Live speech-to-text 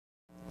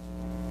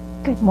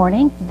Good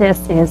morning,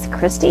 this is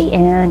Christy,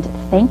 and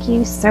thank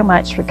you so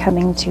much for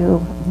coming to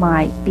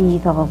my Be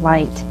the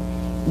Light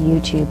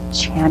YouTube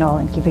channel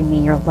and giving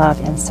me your love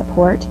and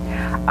support.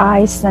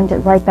 I send it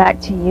right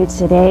back to you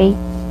today,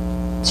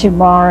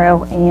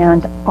 tomorrow,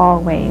 and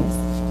always.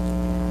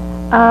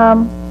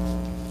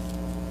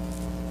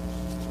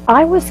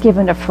 I was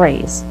given a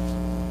phrase,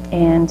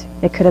 and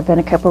it could have been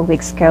a couple of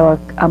weeks ago,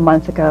 a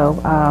month ago.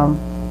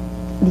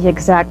 The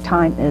exact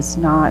time is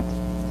not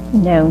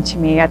known to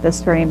me at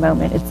this very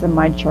moment. It's in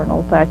my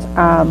journal, but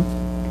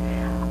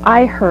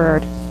I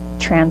heard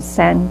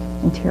transcend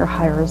into your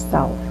higher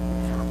self,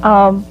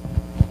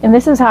 and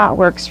this is how it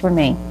works for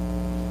me.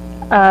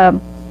 I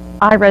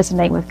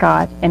resonate with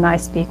God and I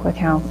speak with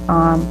him,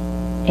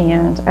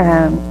 and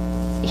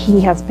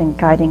he has been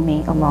guiding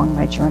me along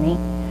my journey.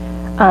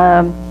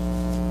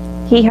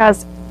 He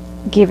has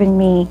given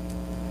me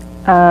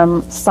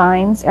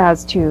signs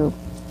as to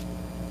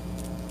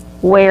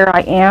where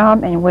I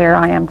am and where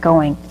I am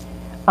going.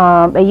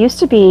 It used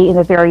to be in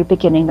the very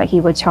beginning that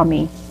he would tell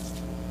me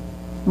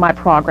my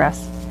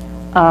progress,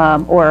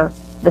 or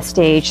the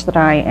stage that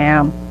I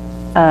am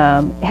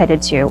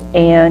headed to,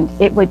 and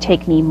it would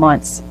take me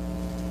months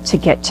to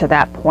get to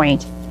that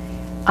point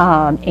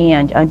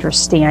and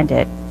understand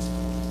it,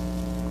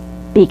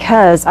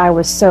 because I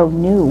was so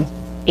new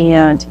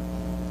and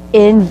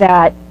in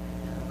that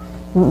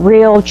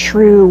real,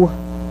 true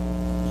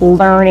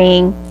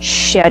learning,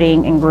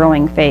 shedding, and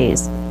growing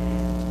phase.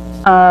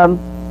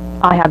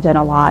 I have done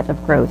a lot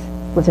of growth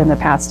within the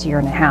past year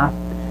and a half.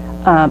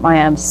 I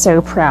am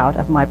so proud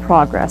of my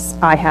progress.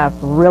 I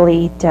have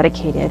really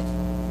dedicated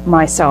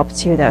myself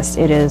to this.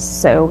 It is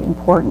so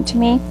important to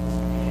me.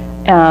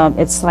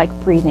 It's like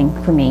breathing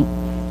for me.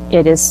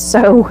 It is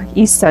so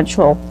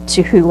essential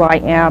to who I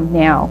am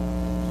now,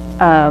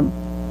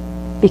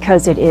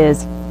 because it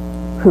is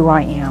who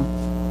I am.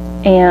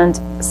 And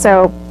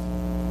so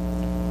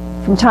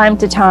from time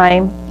to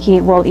time, he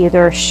will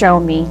either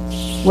show me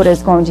what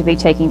is going to be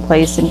taking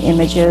place in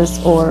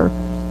images or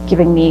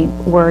giving me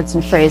words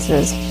and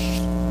phrases.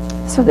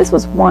 So this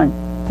was one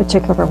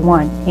particular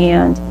one.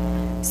 And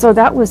so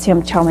that was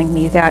him telling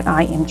me that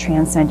I am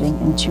transcending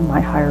into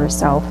my higher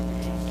self.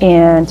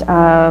 And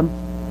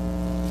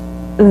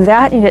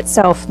that in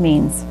itself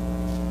means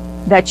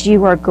that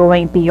you are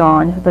going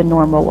beyond the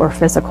normal or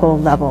physical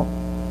level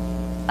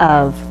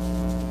of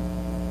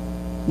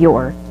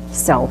your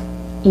self,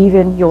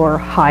 even your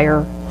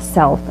higher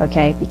self,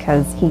 okay,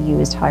 because he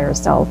used higher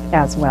self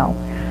as well.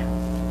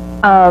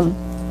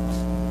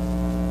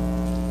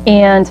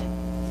 And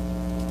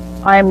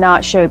I'm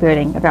not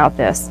showboating about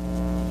this.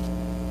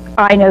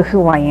 I know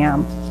who I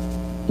am.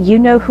 You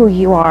know who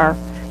you are.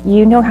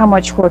 You know how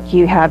much work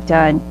you have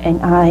done,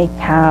 and I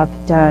have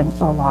done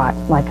a lot,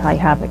 like I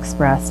have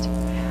expressed.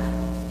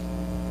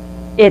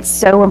 It's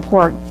so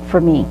important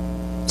for me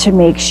to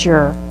make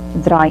sure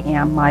that I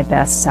am my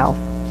best self,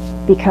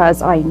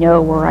 because I know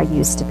where I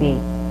used to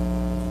be.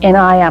 And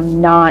I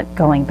am not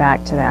going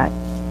back to that,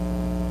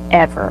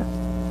 ever,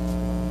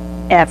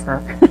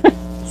 ever.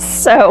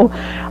 So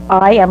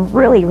I am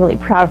really, really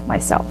proud of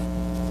myself.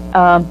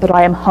 But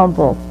I am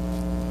humble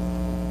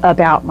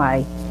about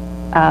my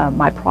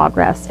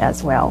progress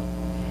as well.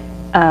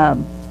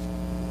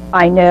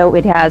 I know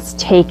it has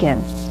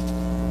taken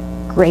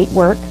great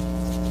work,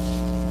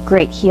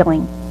 great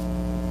healing,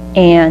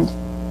 and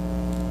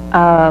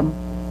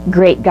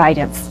great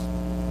guidance,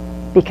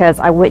 because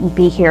I wouldn't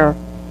be here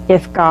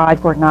if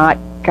God were not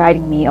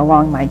guiding me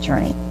along my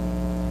journey.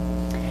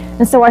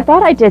 And so I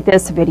thought I did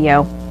this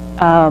video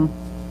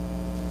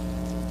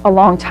a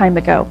long time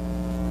ago,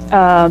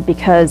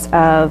 because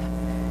of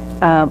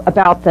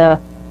about the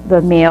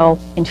male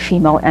and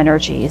female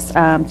energies,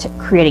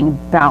 creating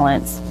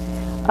balance,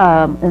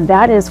 and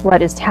that is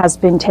what has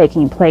been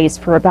taking place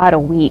for about a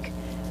week,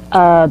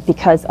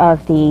 because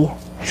of the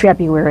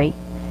February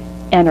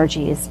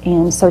energies.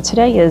 And so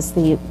today is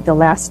the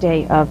last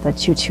day of the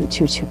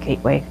 2222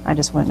 gateway. I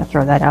just wanted to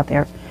throw that out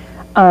there.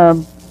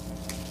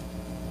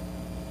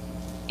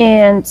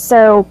 And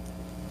so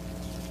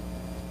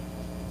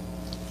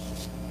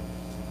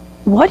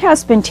what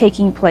has been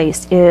taking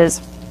place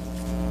is,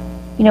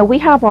 you know, we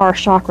have our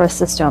chakra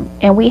system,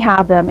 and we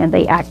have them and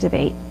they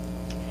activate.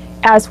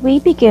 As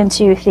we begin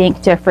to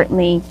think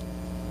differently,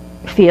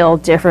 feel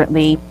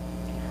differently,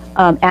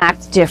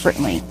 act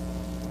differently,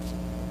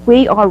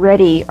 we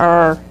already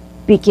are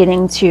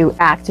beginning to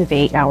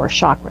activate our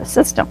chakra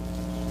system.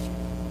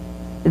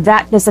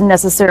 That doesn't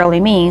necessarily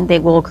mean they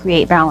will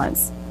create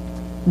balance.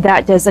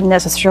 That doesn't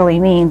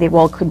necessarily mean they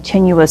will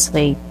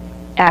continuously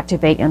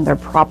activate in their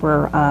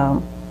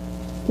proper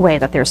way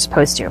that they're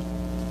supposed to.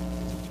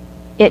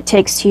 It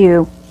takes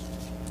you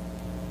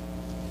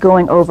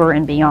going over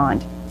and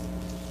beyond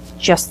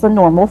just the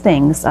normal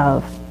things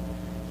of,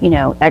 you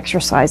know,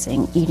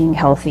 exercising, eating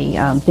healthy,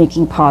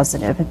 thinking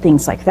positive, and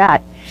things like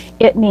that.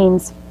 It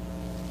means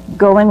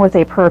going with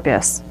a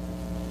purpose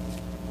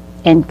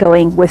and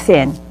going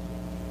within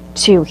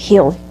to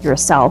heal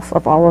yourself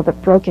of all of the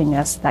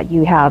brokenness that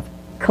you have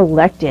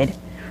collected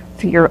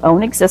through your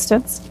own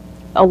existence,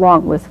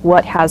 along with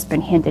what has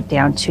been handed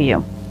down to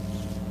you.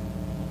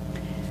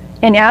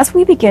 And as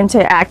we begin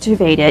to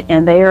activate it,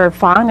 and they are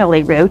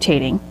finally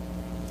rotating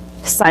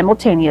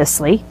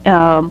simultaneously,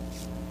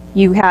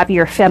 you have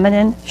your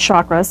feminine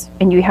chakras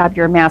and you have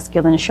your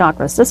masculine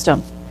chakra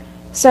system.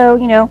 So,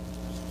 you know,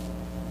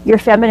 your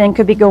feminine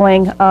could be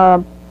going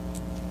a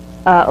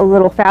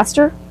little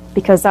faster,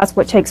 because that's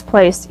what takes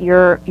place.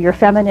 Your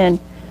feminine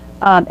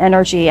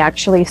energy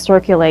actually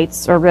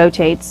circulates or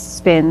rotates,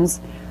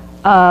 spins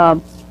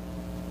about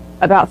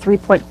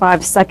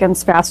 3.5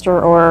 seconds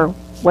faster, or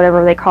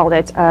whatever they called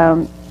it,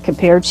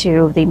 compared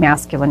to the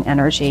masculine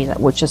energy,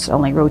 which is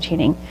only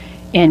rotating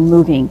and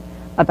moving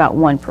about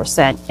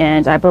 1%.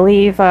 And I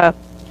believe the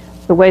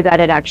way that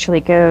it actually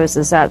goes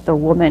is that the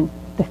woman,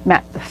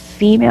 the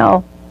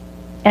female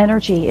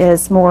energy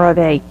is more of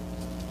a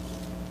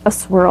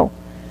swirl,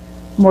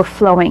 more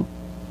flowing,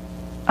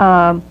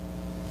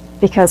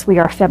 because we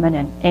are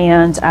feminine,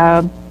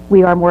 and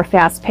we are more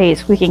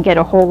fast-paced. We can get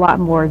a whole lot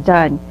more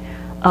done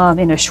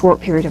in a short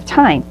period of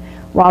time,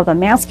 while the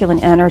masculine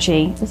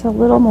energy is a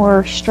little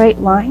more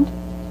straight-lined,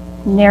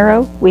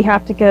 narrow. We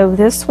have to go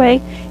this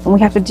way, and we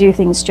have to do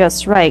things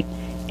just right,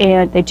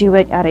 and they do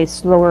it at a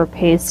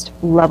slower-paced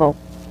level.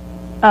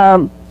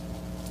 And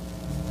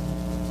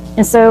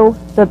so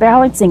the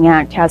balancing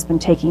act has been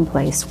taking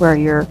place, where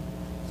your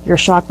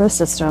chakra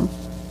system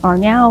are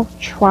now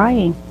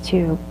trying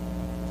to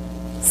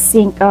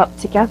sync up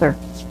together.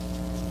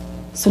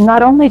 So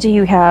not only do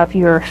you have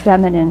your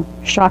feminine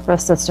chakra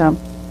system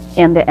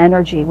and the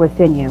energy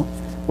within you,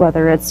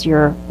 whether it's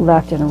your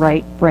left and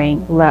right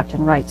brain, left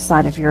and right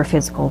side of your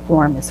physical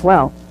form as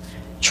well,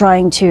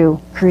 trying to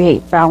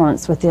create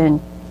balance within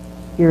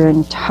your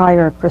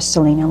entire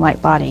crystalline and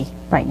light body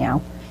right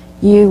now.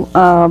 You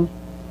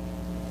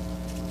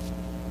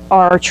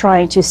are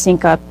trying to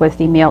sync up with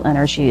the male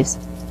energies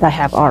that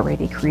have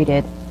already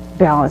created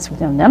balance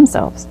within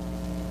themselves.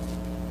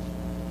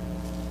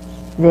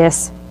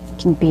 This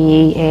can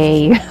be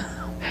a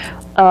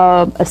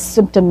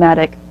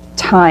symptomatic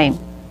time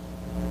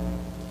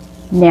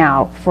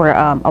now for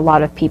a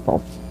lot of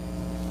people.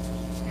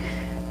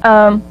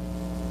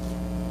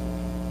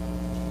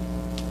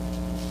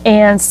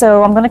 And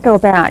so I'm going to go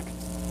back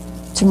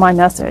to my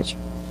message.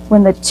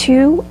 When the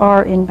two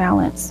are in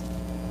balance,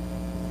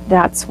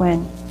 that's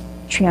when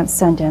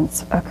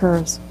transcendence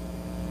occurs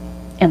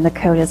and the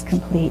code is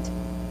complete,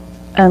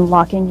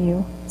 unlocking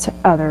you to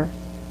other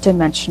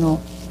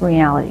dimensional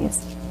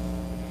realities.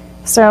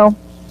 So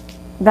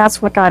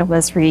that's what God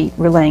was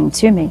relaying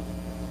to me,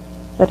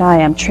 that I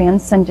am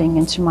transcending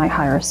into my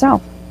higher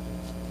self,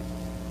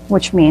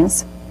 which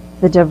means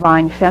the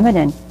divine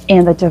feminine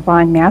and the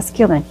divine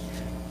masculine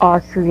are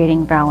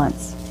creating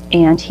balance.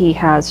 And he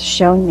has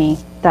shown me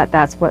that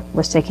that's what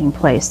was taking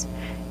place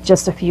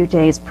just a few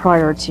days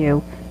prior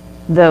to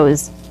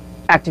those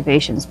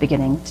activations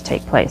beginning to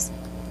take place.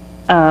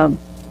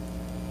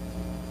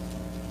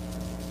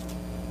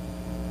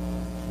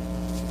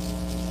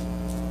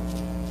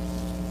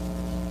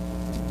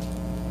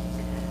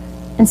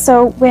 And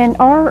so when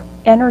our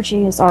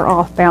energies are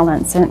off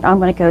balance, and I'm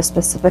going to go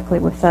specifically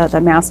with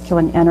the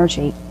masculine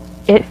energy,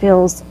 it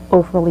feels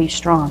overly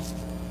strong.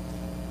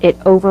 It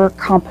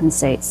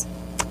overcompensates.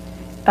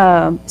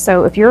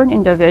 So if you're an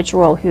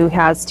individual who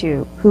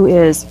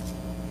is,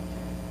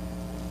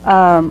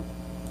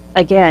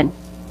 again,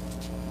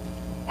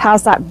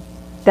 has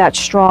that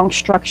strong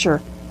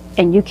structure,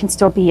 and you can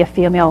still be a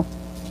female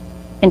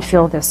and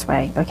feel this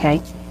way,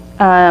 okay?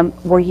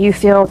 Where you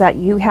feel that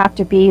you have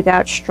to be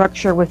that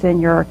structure within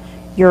your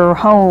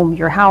home,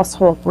 your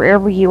household,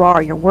 wherever you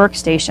are, your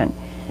workstation,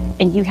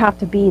 and you have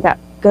to be that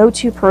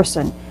go-to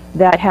person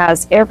that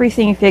has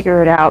everything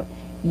figured out.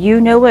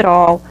 You know it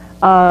all,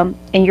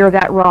 and you're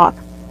that rock,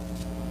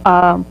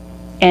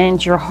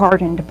 and you're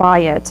hardened by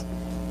it.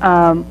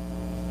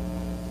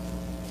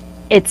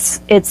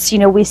 It's you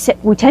know, we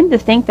tend to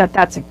think that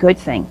that's a good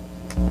thing,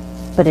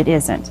 but it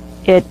isn't.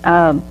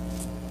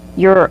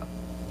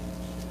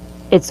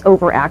 It's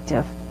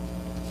overactive,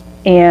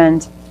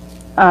 and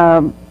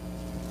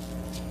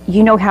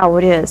you know how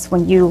it is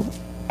when you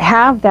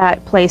have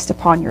that placed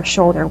upon your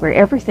shoulder where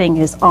everything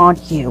is on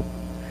you,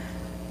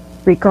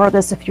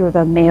 regardless if you're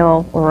the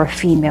male or a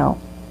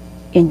female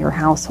in your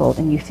household,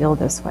 and you feel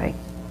this way.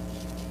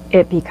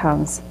 It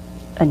becomes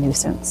a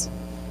nuisance.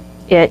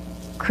 It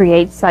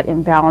creates that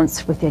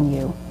imbalance within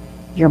you,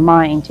 your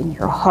mind and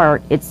your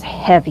heart. It's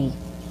heavy,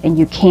 and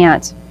you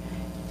can't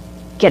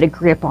get a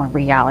grip on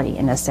reality,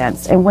 in a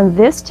sense. And when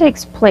this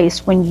takes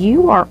place, when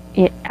you are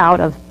out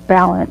of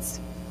balance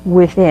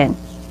within,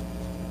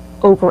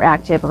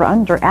 overactive or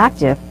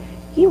underactive,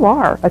 you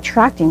are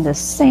attracting the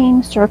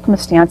same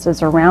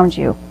circumstances around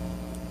you.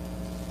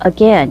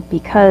 Again,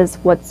 because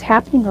what's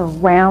happening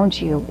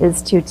around you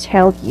is to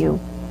tell you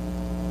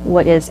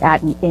what is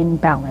at an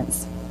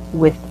imbalance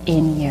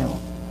within you.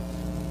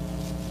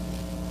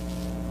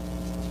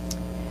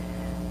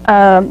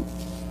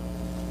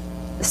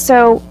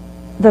 So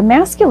the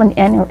masculine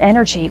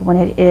energy, when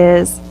it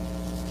is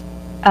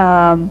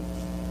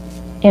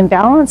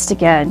imbalanced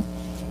again,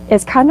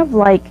 is kind of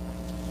like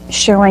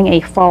showing a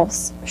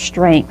false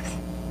strength,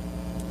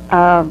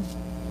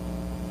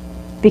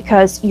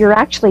 because you're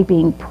actually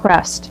being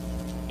pressed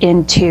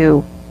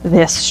into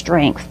this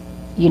strength.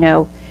 You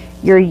know,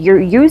 you're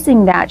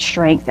using that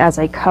strength as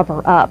a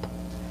cover up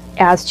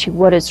as to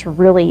what is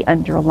really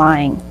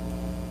underlying.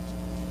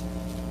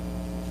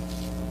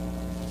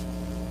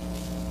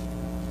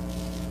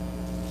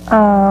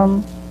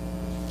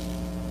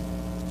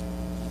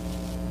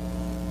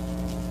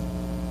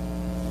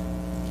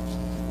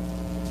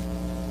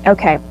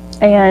 Okay,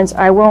 and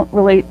I won't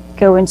really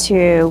go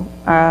into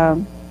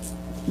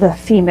the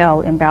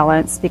female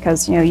imbalance,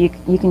 because you know you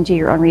can do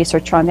your own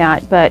research on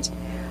that. But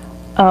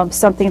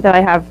something that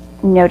I have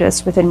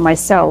noticed within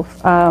myself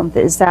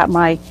is that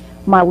my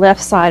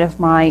left side of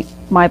my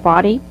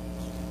body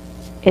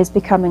is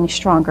becoming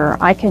stronger.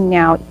 I can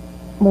now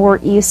more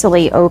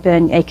easily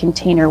open a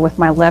container with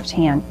my left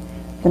hand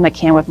than I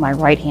can with my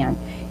right hand,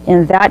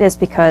 and that is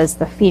because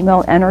the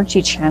female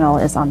energy channel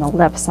is on the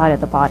left side of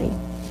the body,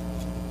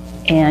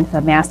 and the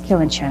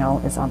masculine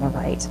channel is on the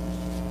right.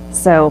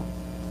 So,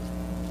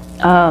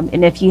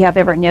 and if you have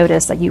ever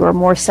noticed that you are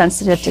more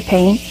sensitive to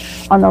pain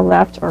on the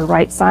left or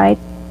right side,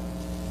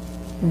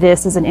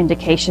 this is an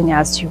indication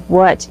as to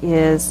what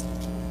is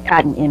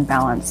at an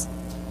imbalance.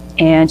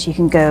 And you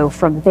can go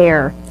from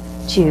there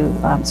to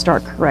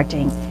start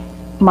correcting.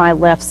 My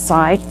left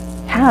side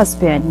has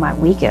been my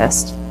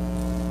weakest.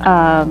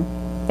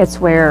 It's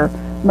where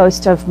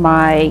most of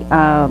my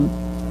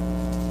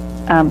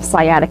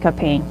sciatica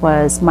pain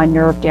was. My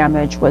nerve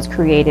damage was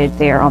created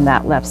there on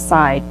that left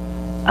side.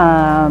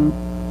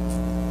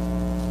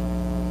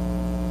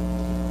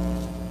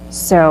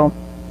 So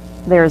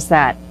there's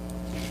that.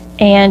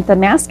 And the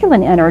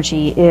masculine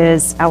energy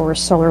is our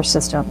solar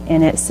system,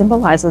 and it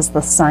symbolizes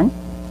the sun,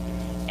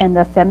 and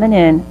the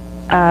feminine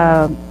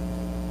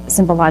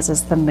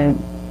symbolizes the moon.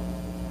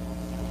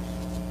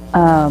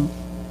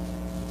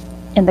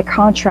 And the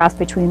contrast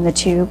between the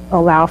two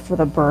allow for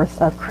the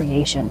birth of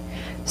creation.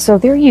 So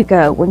there you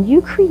go. When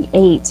you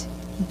create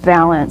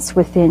balance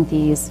within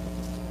these,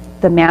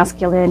 the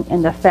masculine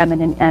and the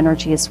feminine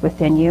energies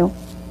within you,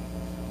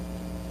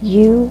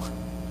 you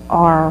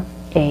are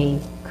a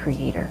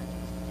creator.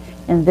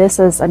 And this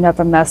is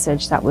another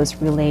message that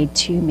was relayed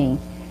to me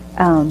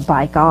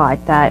by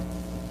God, that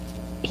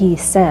He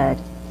said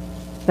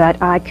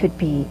that I can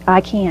be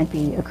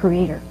a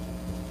creator.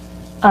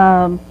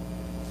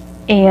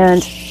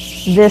 And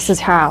this is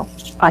how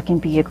I can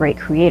be a great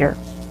creator,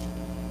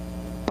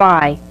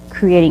 by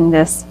creating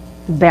this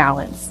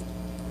balance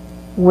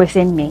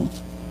within me,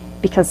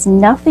 because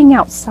nothing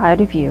outside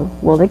of you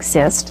will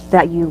exist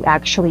that you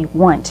actually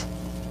want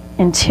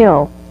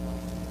until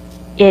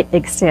it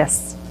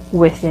exists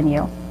within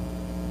you.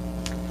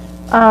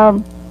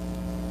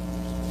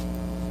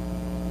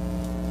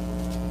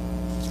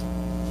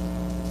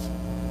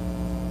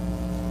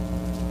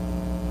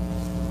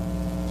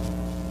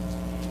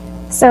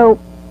 So,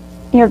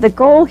 you know, the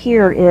goal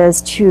here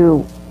is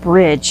to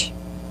bridge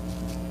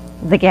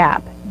the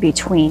gap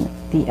between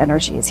the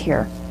energies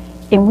here.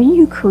 And when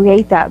you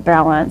create that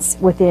balance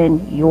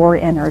within your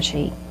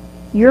energy,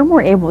 you're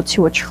more able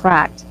to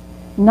attract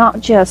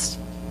not just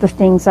the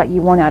things that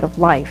you want out of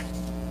life,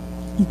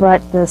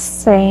 but the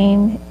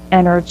same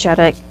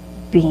energetic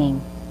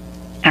being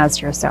as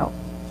yourself,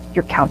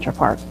 your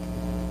counterpart.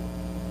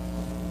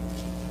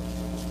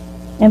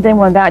 And then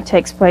when that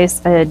takes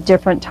place, a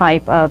different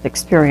type of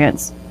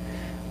experience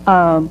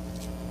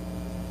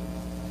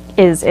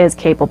is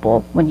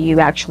capable when you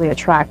actually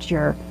attract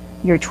your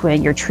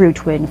twin, your true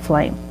twin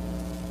flame.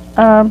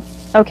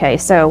 Okay,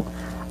 so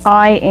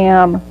I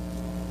am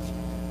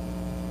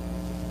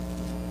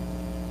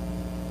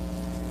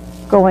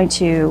going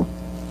to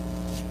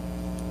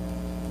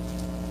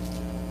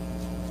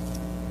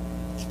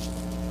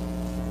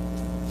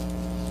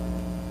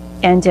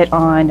end it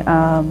on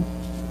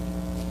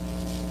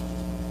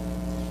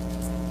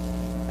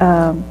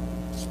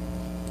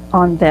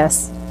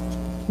this,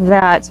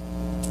 that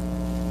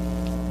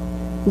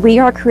we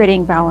are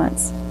creating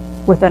balance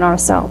within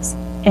ourselves,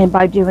 and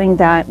by doing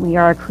that we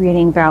are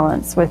creating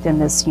balance within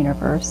this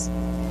universe.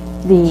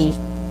 The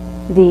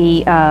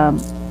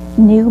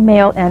new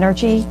male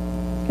energy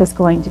is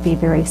going to be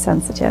very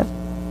sensitive,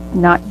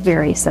 not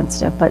very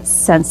sensitive, but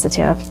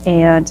sensitive,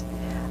 and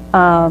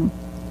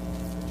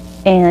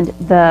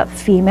the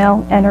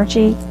female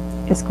energy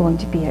is going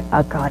to be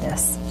a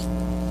goddess.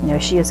 You know,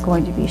 she is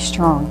going to be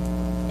strong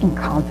and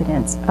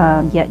confident,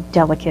 yet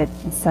delicate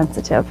and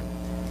sensitive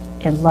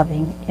and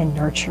loving and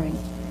nurturing.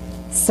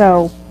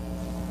 So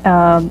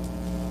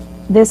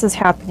this is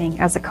happening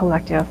as a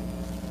collective,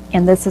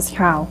 and this is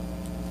how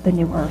the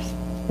new earth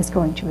is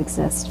going to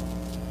exist.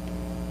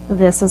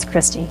 This is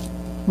Christy.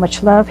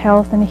 Much love,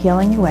 health, and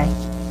healing your way.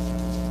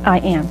 I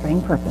am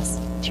bringing purpose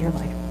to your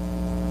life.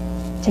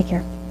 Take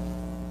care.